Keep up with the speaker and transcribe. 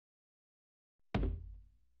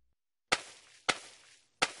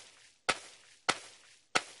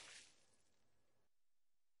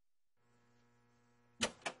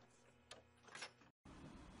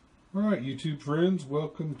Alright, YouTube friends,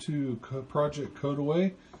 welcome to Project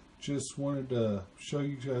Codaway. Just wanted to show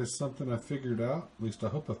you guys something I figured out. At least I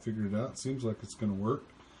hope I figured it out. Seems like it's going to work.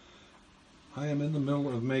 I am in the middle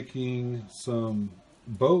of making some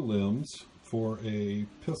bow limbs for a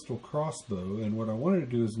pistol crossbow, and what I wanted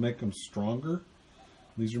to do is make them stronger.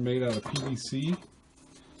 These are made out of PVC,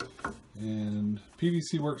 and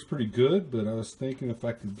PVC works pretty good, but I was thinking if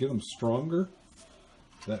I could get them stronger,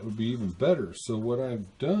 that would be even better. So what I've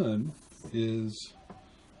done is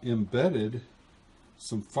embedded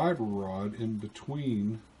some fiber rod in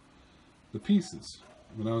between the pieces,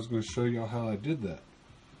 and I was going to show you how I did that.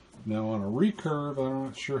 Now on a recurve, I'm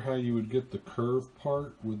not sure how you would get the curve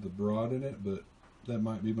part with the rod in it, but that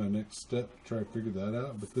might be my next step to try to figure that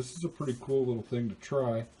out. But this is a pretty cool little thing to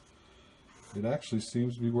try. It actually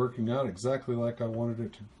seems to be working out exactly like I wanted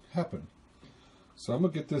it to happen. So I'm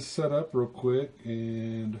going to get this set up real quick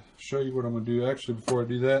and show you what I'm going to do. Actually, before I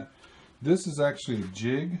do that, this is actually a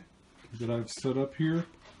jig that I've set up here.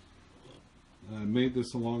 I made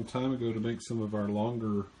this a long time ago to make some of our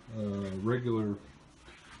longer regular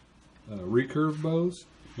recurve bows.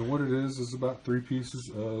 And what it is about 3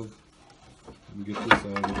 pieces of, let me get this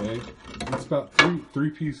out of the way. It's about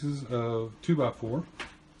three pieces of 2x4.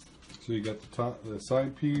 So you got the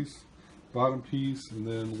side piece, bottom piece, and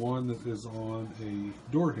then one that is on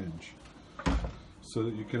a door hinge, so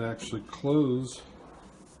that you can actually close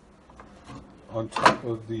on top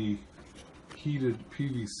of the heated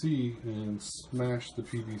PVC and smash the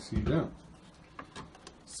PVC down.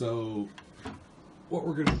 So what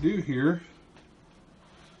we're going to do here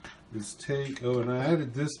is take, and I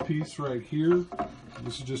added this piece right here.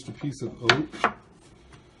 This is just a piece of oak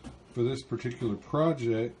for this particular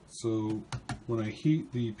project. So when I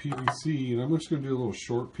heat the PVC, and I'm just going to do a little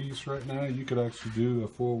short piece right now. You could actually do a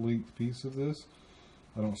full length piece of this.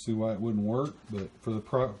 I don't see why it wouldn't work, but for the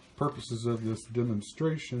purposes of this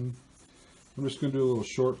demonstration, I'm just going to do a little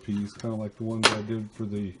short piece, kind of like the ones I did for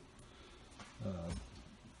the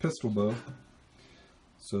pistol bow.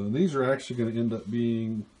 So these are actually going to end up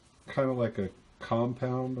being kind of like a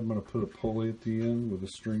compound. I'm going to put a pulley at the end with a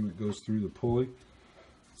string that goes through the pulley.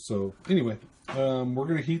 So anyway, we're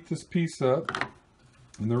going to heat this piece up,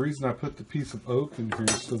 and the reason I put the piece of oak in here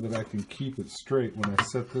is so that I can keep it straight. When I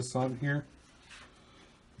set this on here,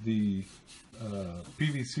 the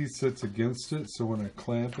PVC sits against it, so when I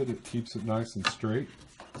clamp it, it keeps it nice and straight.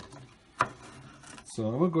 So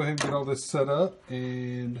I'm going to go ahead and get all this set up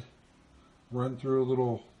and run through a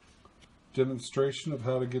little demonstration of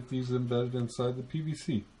how to get these embedded inside the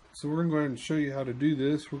PVC. So we're going to go ahead and show you how to do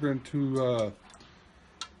this. We're going to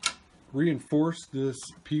reinforce this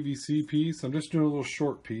PVC piece. I'm just doing a little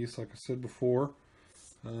short piece, like I said before,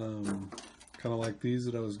 kind of like these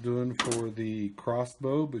that I was doing for the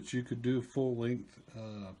crossbow, but you could do full length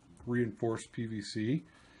reinforced PVC.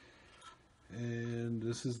 And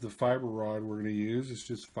this is the fiber rod we're going to use. It's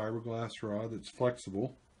just fiberglass rod that's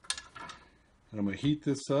flexible. And I'm going to heat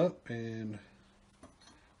this up, and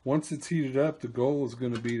once it's heated up, the goal is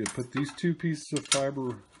going to be to put these 2 pieces of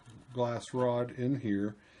fiberglass rod in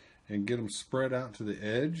here and get them spread out to the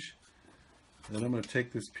edge. Then I'm going to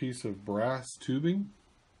take this piece of brass tubing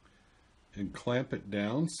and clamp it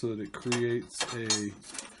down so that it creates a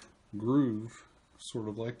groove sort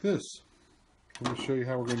of like this. I'm going to show you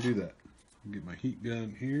how we're going to do that. I'll get my heat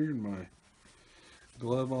gun here and my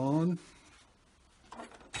glove on.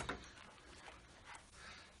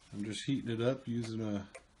 I'm just heating it up using a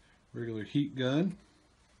regular heat gun.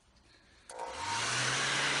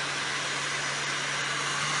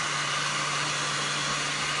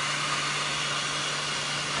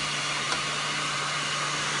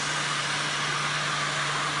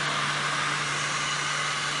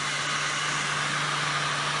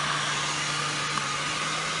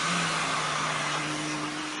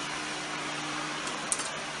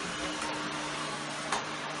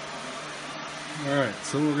 Alright,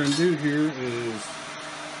 so what we're going to do here is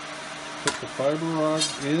put the fiber rod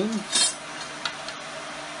in,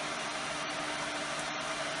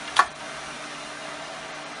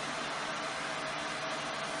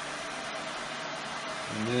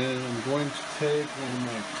 and then I'm going to take one of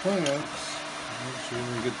my clamps. Actually, I'm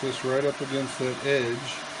going to get this right up against that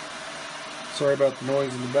edge. Sorry about the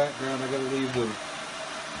noise in the background. I got to leave the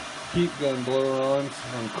heat gun blower on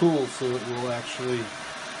cool so it will actually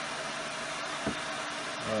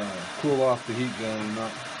cool off the heat gun and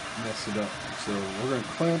not mess it up. So we're going to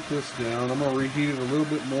clamp this down. I'm going to reheat it a little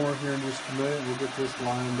bit more here in just a minute. We'll get this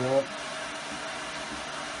lined up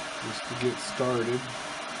just to get started.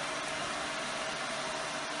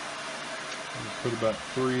 I'll put about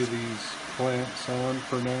 3 of these clamps on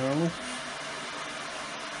for now.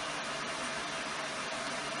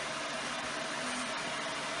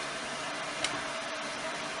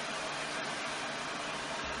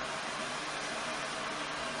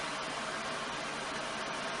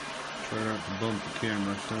 Try not to bump the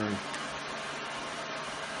camera, sorry.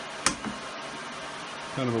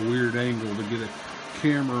 Kind of a weird angle to get a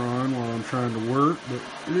camera on while I'm trying to work, but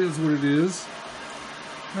it is what it is.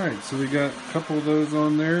 Alright, so we got a couple of those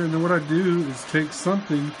on there, and then what I do is take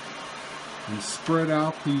something and spread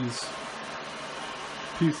out these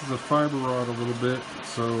pieces of fiber rod a little bit.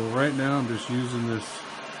 So right now I'm just using this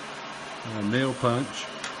nail punch,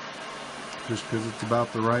 just because it's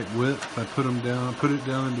about the right width. I put it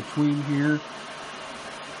down in between here.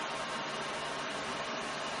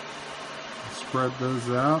 Spread those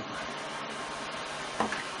out.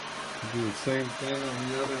 Do the same thing on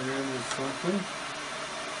the other end with something.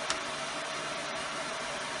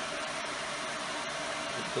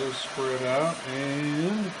 Get those spread out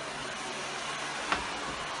and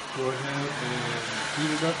go ahead and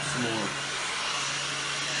heat it up some more.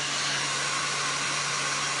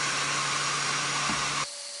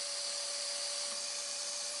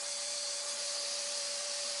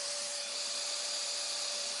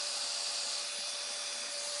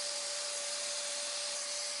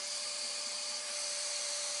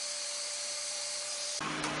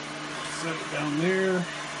 Set it down there.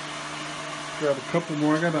 Grab a couple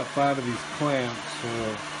more. I got about 5 of these clamps, so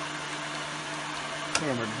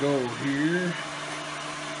I'm gonna go here.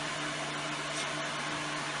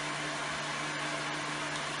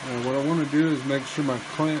 Now what I want to do is make sure my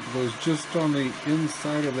clamp goes just on the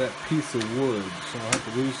inside of that piece of wood. So I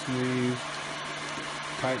have to loosen these,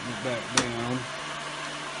 tighten it back down.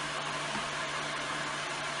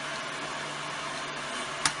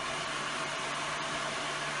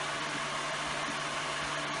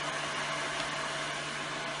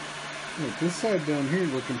 Look, this side down here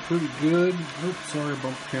looking pretty good. Oops, sorry, I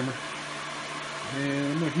bumped the camera.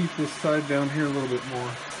 And I'm going to heat this side down here a little bit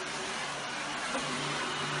more.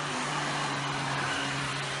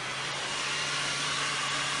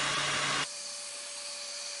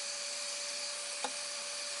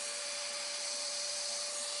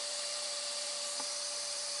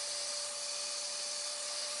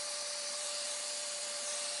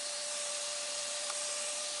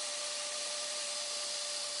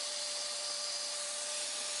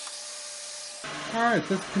 Alright,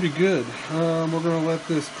 that's pretty good. We're going to let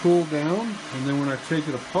this cool down, and then when I take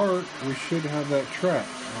it apart, we should have that track.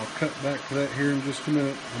 I'll cut back to that here in just a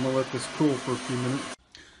minute. I'm going to let this cool for a few minutes.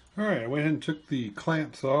 Alright, I went ahead and took the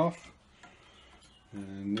clamps off,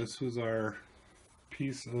 and this was our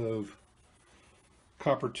piece of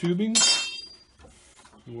copper tubing.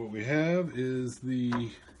 And what we have is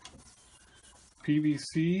the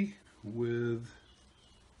PVC with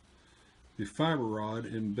the fiber rod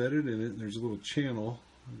embedded in it. There's a little channel.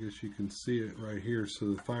 I guess you can see it right here.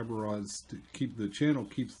 So the fiber rods the channel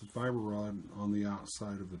keeps the fiber rod on the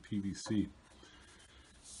outside of the PVC.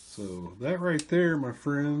 So that right there, my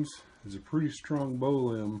friends, is a pretty strong bow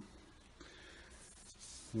limb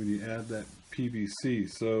when you add that PVC.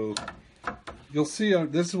 So you'll see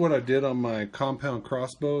this is what I did on my compound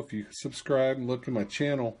crossbow. If you subscribe and look at my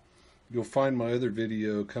channel, you'll find my other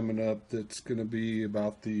video coming up that's going to be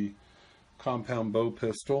about the compound bow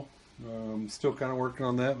pistol. Still kind of working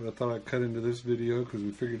on that, but I thought I'd cut into this video because we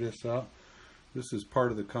figured this out. This is part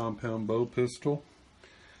of the compound bow pistol.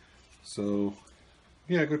 So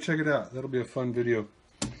yeah, go check it out. That'll be a fun video.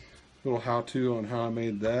 Little how-to on how I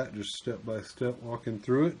made that, just step by step walking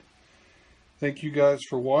through it. Thank you guys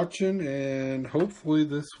for watching, and hopefully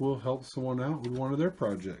this will help someone out with one of their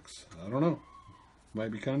projects. I don't know.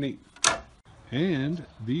 Might be kind of neat. And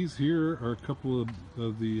these here are a couple of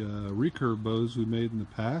the recurve bows we made in the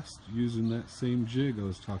past using that same jig I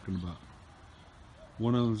was talking about.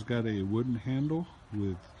 One of them's got a wooden handle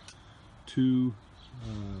with 2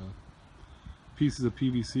 pieces of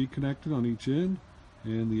PVC connected on each end,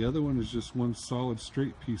 and the other one is just one solid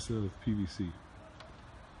straight piece of PVC.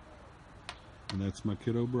 And that's my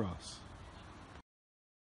Kiddo Bros.